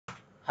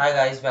Hi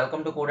guys,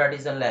 welcome to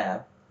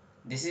codeartisanlab.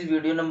 This is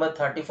video number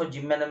 30 for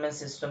gym management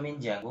system in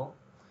Django,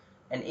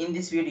 and in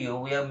this video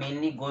we are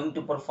mainly going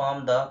to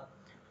perform the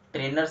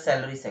trainer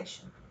salary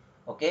section.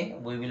 Okay,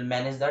 we will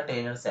manage the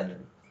trainer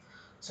salary.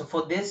 So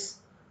for this,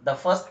 the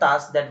first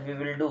task that we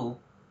will do,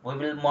 we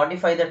will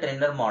modify the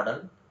trainer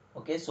model.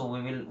 Okay, so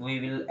we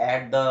will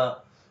add the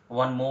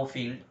one more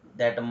field,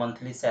 that a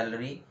monthly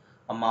salary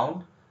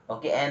amount.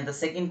 Okay, and the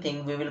second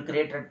thing, we will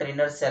create a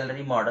trainer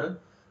salary model,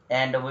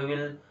 and we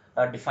will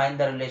define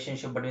the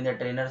relationship between the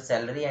trainer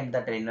salary and the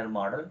trainer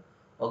model.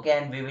 Okay,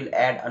 and we will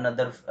add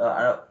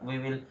we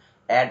will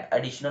add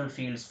additional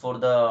fields for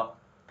the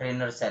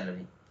trainer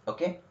salary.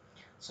 Okay,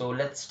 so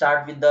let's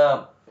start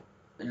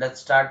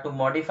to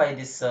modify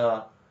this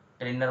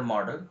trainer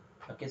model.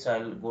 Okay, so I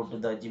will go to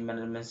the gym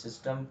management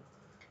system,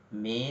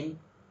 main,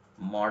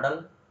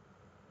 model.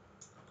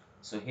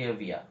 So here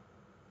we are.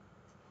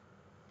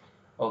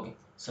 Okay,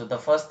 so the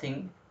first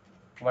thing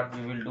what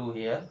we will do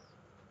here,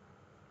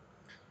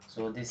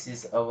 so this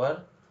is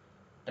our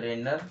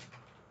trainer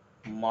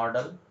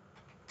model,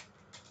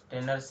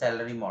 trainer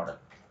salary model,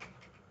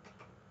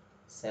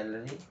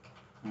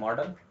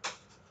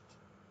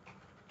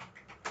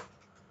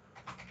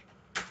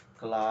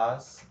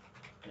 class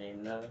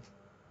trainer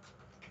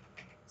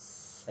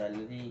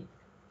salary.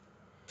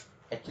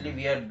 Actually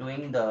we are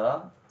doing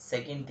the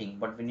second thing,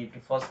 but we need to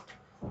first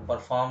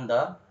perform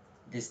the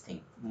this thing,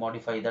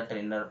 modify the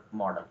trainer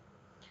model.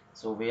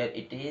 So where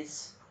it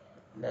is,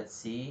 let's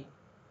see,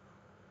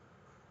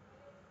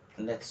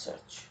 let's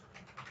search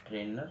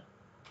trainer.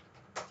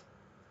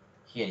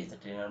 Here is the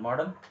trainer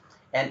model,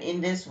 and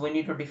in this we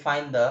need to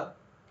define the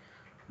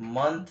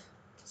month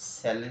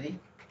salary.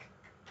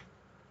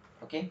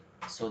 Okay,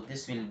 so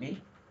this will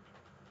be,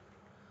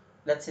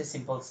 let's say,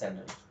 simple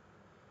salary,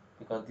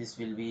 because this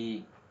will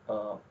be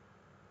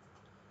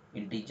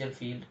integer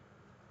field,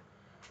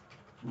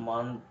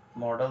 month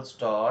models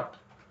dot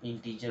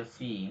integer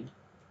field.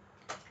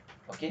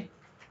 Okay,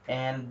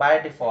 and by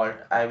default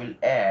I will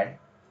add,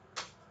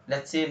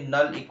 let's say,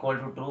 null equal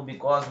to true,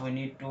 because we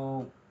need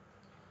to,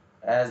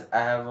 as I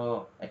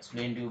have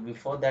explained to you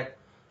before, that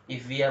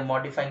if we are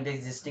modifying the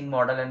existing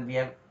model and we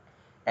have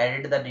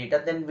added the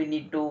data, then we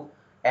need to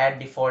add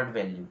default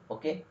value.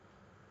 Okay,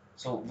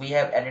 so we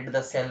have added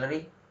the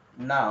salary.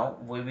 Now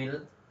we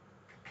will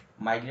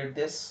migrate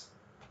this,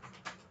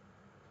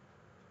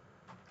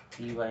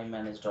 py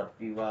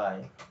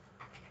manage.py,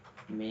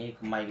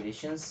 make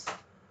migrations.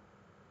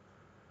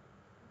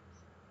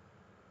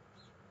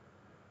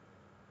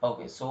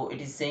 Okay, so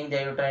it is saying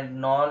that you try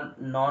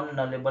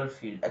non-nullable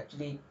field.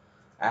 Actually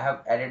I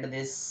have added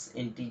this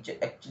integer.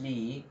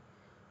 Actually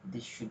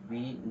this should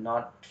be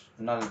not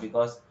null,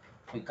 because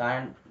we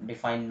can't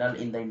define null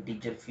in the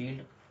integer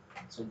field.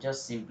 So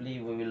just simply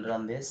we will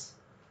run this.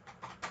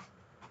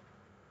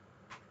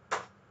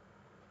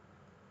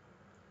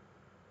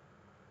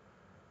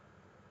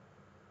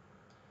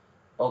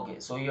 Okay,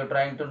 so you're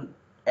trying to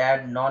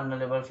add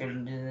non-nullable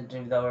field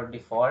with our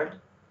default.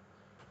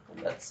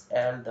 Let's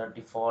add the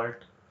default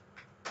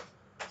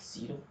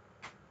 0.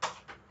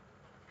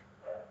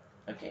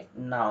 Okay,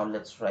 now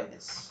let's try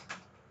this.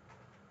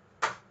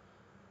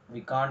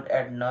 We can't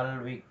add null,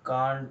 we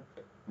can't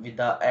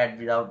add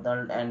without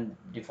null, and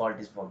default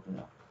is working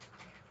now.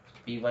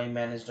 Py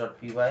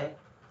manage.py,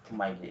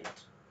 migrate.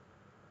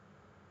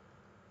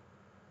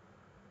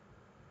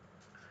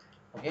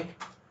 Okay,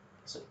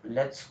 so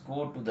let's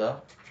go to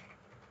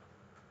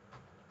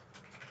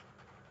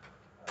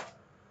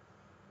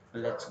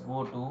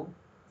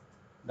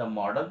the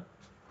model,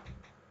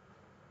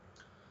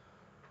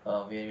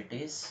 where it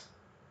is.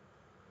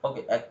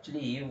 Okay,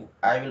 actually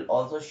I will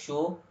also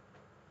show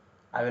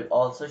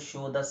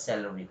the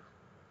salary.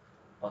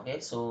 Okay,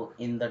 so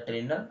in the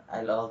trainer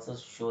I'll also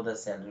show the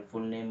salary.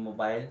 Full name,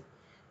 mobile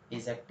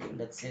is active,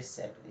 let's say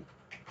salary.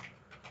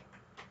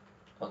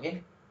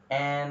 Okay,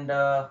 and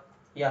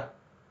yeah,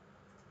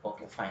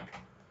 okay, fine.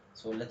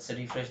 So let's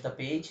refresh the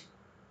page.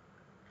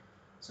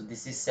 So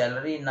this is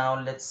salary.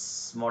 Now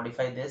let's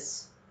modify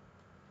this,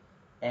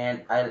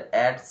 and I'll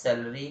add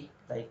salary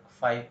like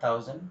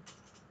 5,000.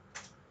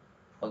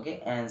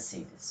 Okay, and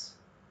see this.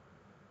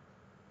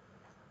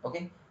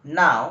 Okay,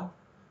 now,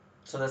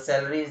 so the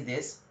salary is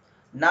this.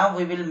 Now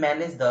we will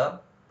manage the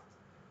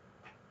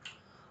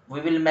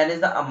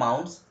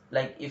amounts,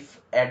 like if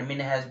admin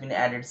has been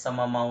added some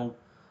amount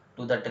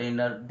to the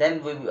trainer,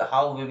 then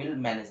how we will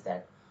manage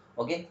that.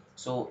 Okay,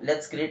 so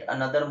let's create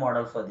another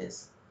model for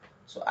this.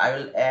 So I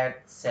will add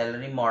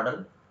salary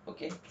model.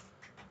 Okay,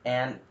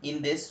 and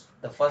in this,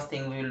 the first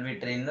thing we will be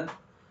trainer.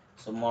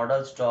 So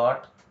models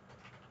dot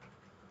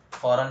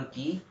foreign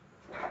key,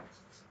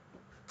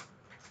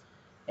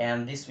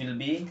 and this will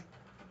be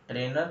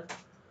trainer.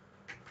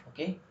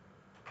 Okay,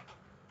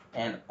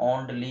 and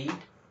on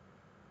delete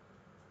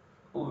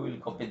we will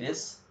copy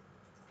this,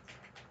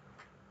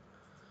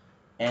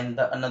 and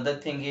the another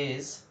thing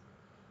is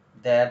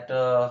that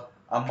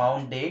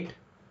amount date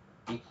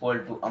equal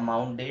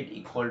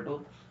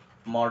to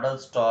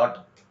models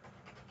dot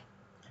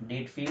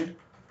date field.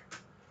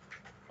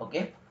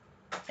 Okay,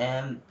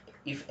 and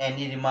if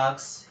any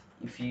remarks,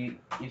 if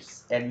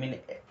admin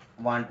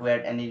want to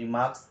add any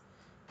remarks,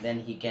 then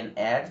he can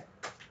add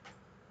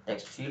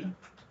text field.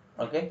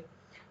 Okay,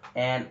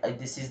 and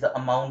this is the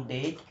amount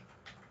date.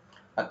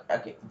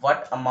 Okay,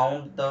 what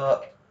amount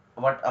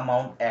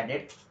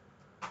added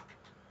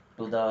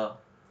to the,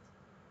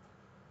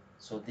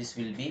 so this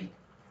will be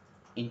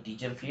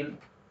integer field.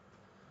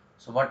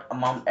 So what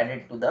amount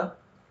added to the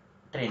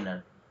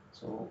trainer,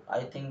 so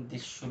I think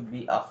this should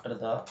be after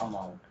the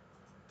amount.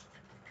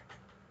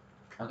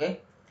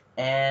 Okay,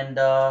 and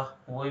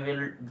we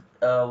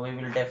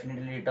will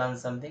definitely return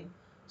something.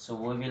 So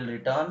we will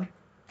return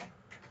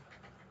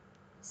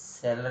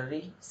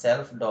salary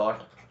self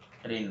dot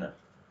trainer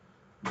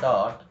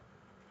dot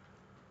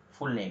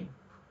full name.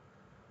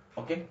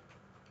 Okay,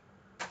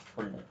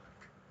 full name.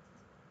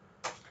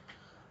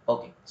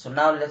 Okay, so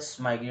now let's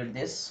migrate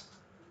this.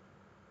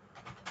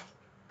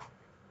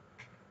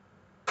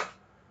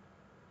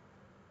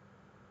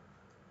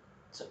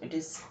 So it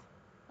is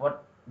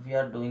what we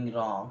are doing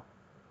wrong,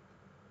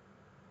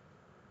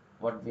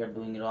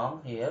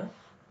 here.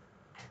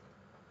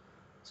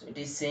 So it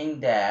is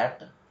saying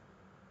that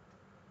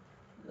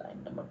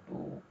line number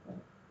 2.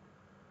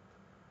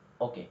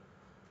 Okay,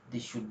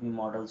 this should be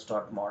models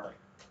dot model.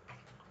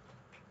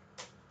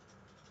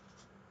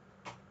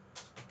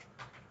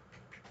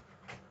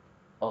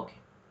 Okay,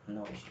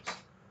 no issues.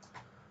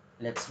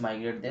 Let's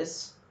migrate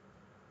this.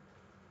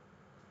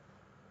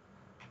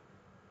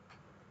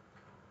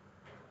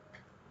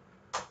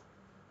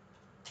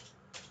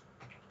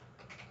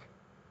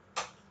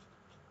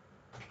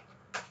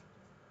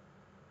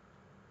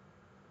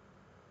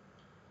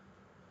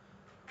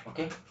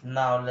 Okay,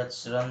 now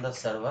let's run the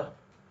server.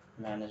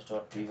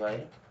 Manage.py,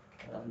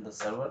 run the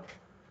server.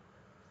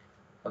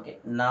 Okay,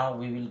 now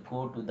we will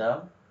go to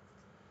the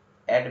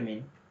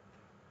admin.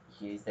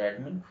 Here is the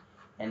admin,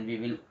 and we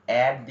will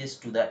add this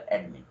to the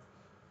admin.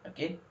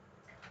 Okay,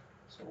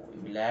 so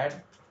we will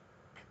add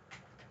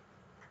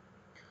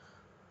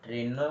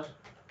trainer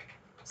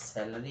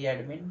salary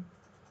admin.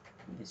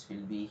 This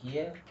will be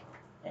here,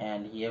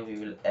 and here we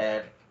will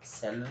add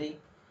salary,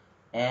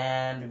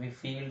 and we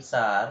fields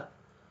are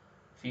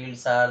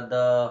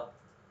the,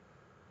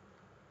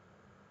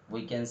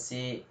 we can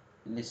say,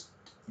 list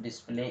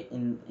display.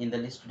 In the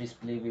list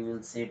display we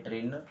will say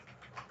trainer.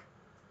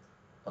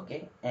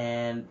 Okay,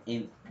 and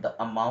in the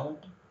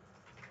amount.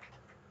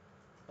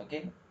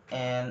 Okay,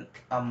 and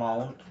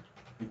amount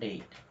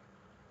date.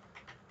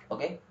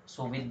 Okay,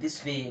 so with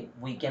this way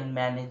we can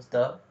manage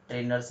the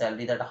trainer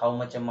salary, that how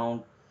much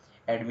amount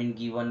admin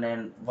given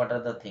and what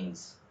are the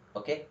things.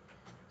 Okay,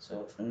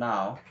 so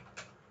now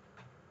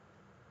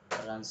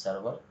run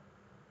server.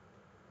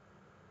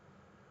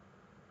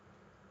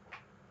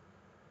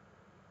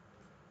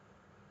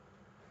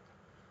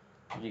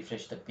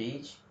 Refresh the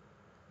page.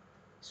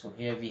 So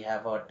here we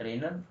have our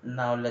trainer.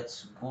 Now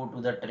let's go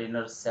to the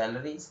trainer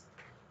salaries,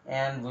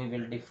 and we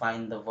will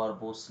define the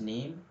verbose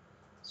name.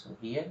 So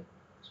here,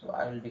 so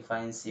I will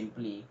define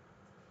simply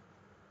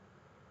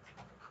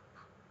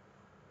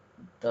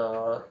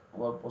the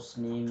verbose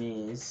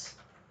name is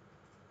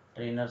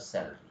trainer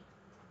salary.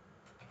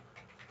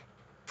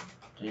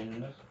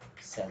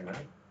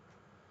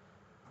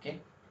 Okay,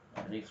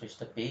 and refresh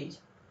the page.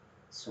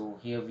 So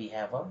here we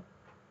have a,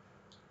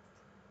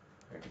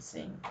 it is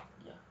saying,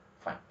 yeah,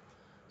 fine.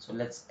 So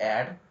let's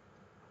add,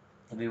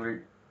 we will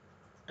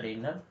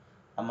trainer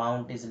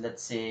amount is,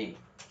 let's say,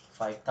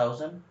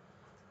 5,000,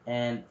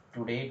 and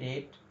today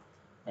date,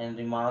 and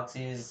remarks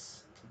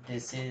is,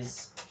 this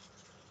is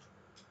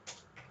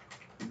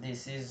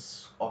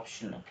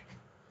optional.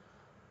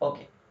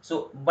 Okay,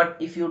 so but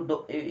if you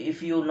do,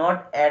 if you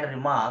not add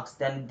remarks,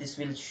 then this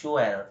will show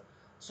error.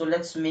 So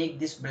let's make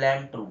this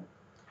blank true.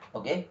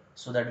 Okay,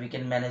 so that we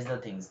can manage the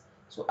things.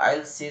 So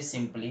I'll say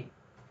simply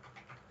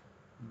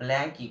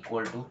blank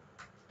equal to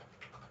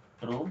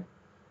true,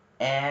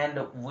 and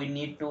we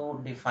need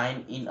to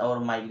define in our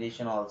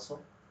migration also.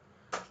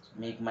 So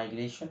make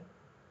migration,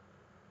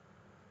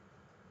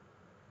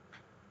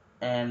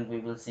 and we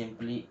will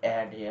simply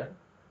add here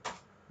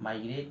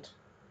migrate.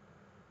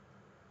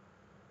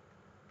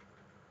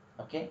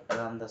 Okay,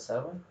 run the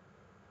server.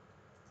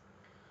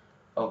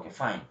 Okay,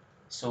 fine.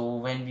 So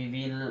when we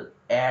will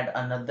add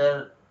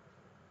another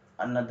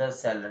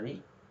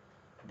salary,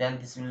 then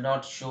this will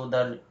not show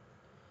the,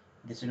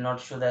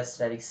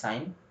 asterisk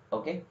sign.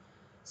 Okay,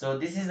 so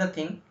this is the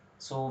thing.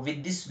 So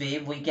with this way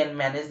we can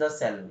manage the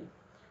salary.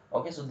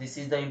 Okay, so this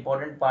is the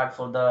important part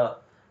for the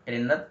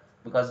trainer,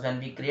 because when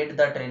we create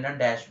the trainer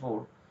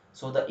dashboard,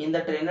 so the in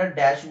the trainer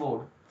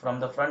dashboard, from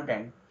the front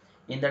end,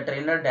 in the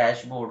trainer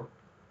dashboard,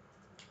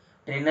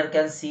 trainer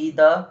can see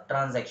the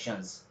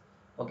transactions.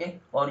 Okay,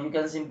 or you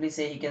can simply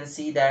say he can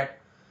see that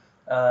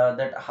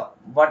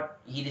what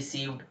he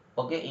received,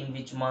 okay, in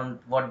which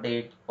month, what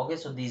date. Okay,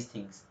 so these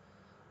things.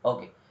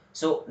 Okay,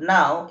 so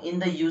now in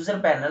the user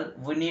panel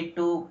we need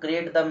to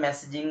create the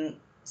messaging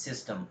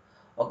system.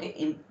 Okay,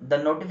 in the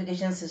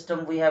notification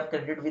system we have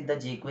created with the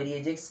jQuery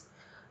Ajax.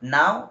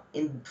 Now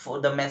in for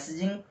the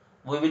messaging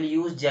we will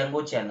use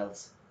Django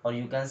channels, or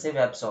you can say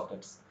web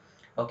sockets.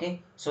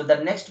 Okay, so the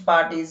next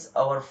part is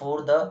our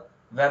for the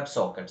web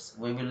sockets.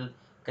 We will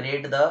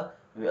create the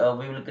we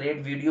will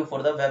create video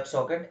for the web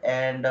socket,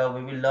 and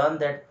we will learn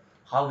that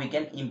how we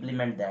can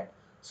implement that,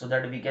 so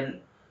that we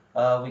can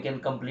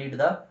complete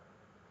the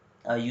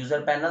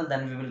user panel,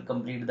 then we will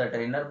complete the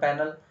trainer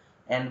panel,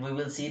 and we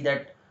will see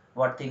that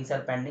what things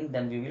are pending,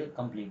 then we will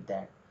complete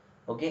that.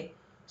 Okay,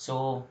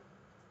 so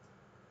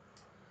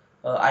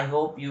I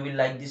hope you will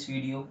like this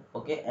video.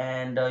 Okay,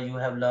 and you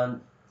have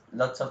learned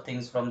lots of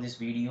things from this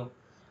video.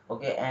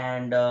 Okay,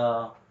 and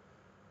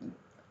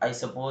I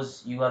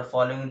suppose you are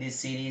following this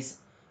series,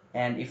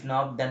 and if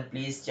not, then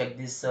please check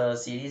this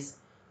series.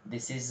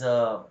 This is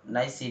a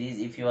nice series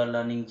if you are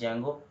learning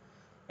Django.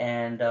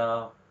 And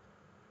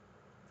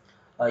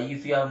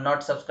if you have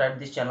not subscribed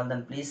this channel,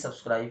 then please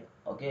subscribe.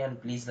 Okay,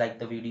 and please like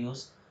the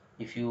videos.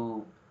 If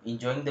you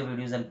enjoying the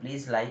videos, then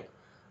please like.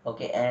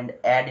 Okay, and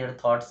add your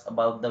thoughts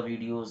about the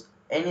videos,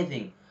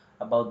 anything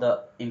about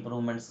the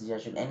improvement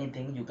suggestion,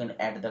 anything you can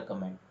add the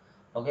comment.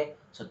 Okay,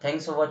 so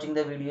thanks for watching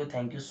the video.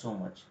 Thank you so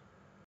much.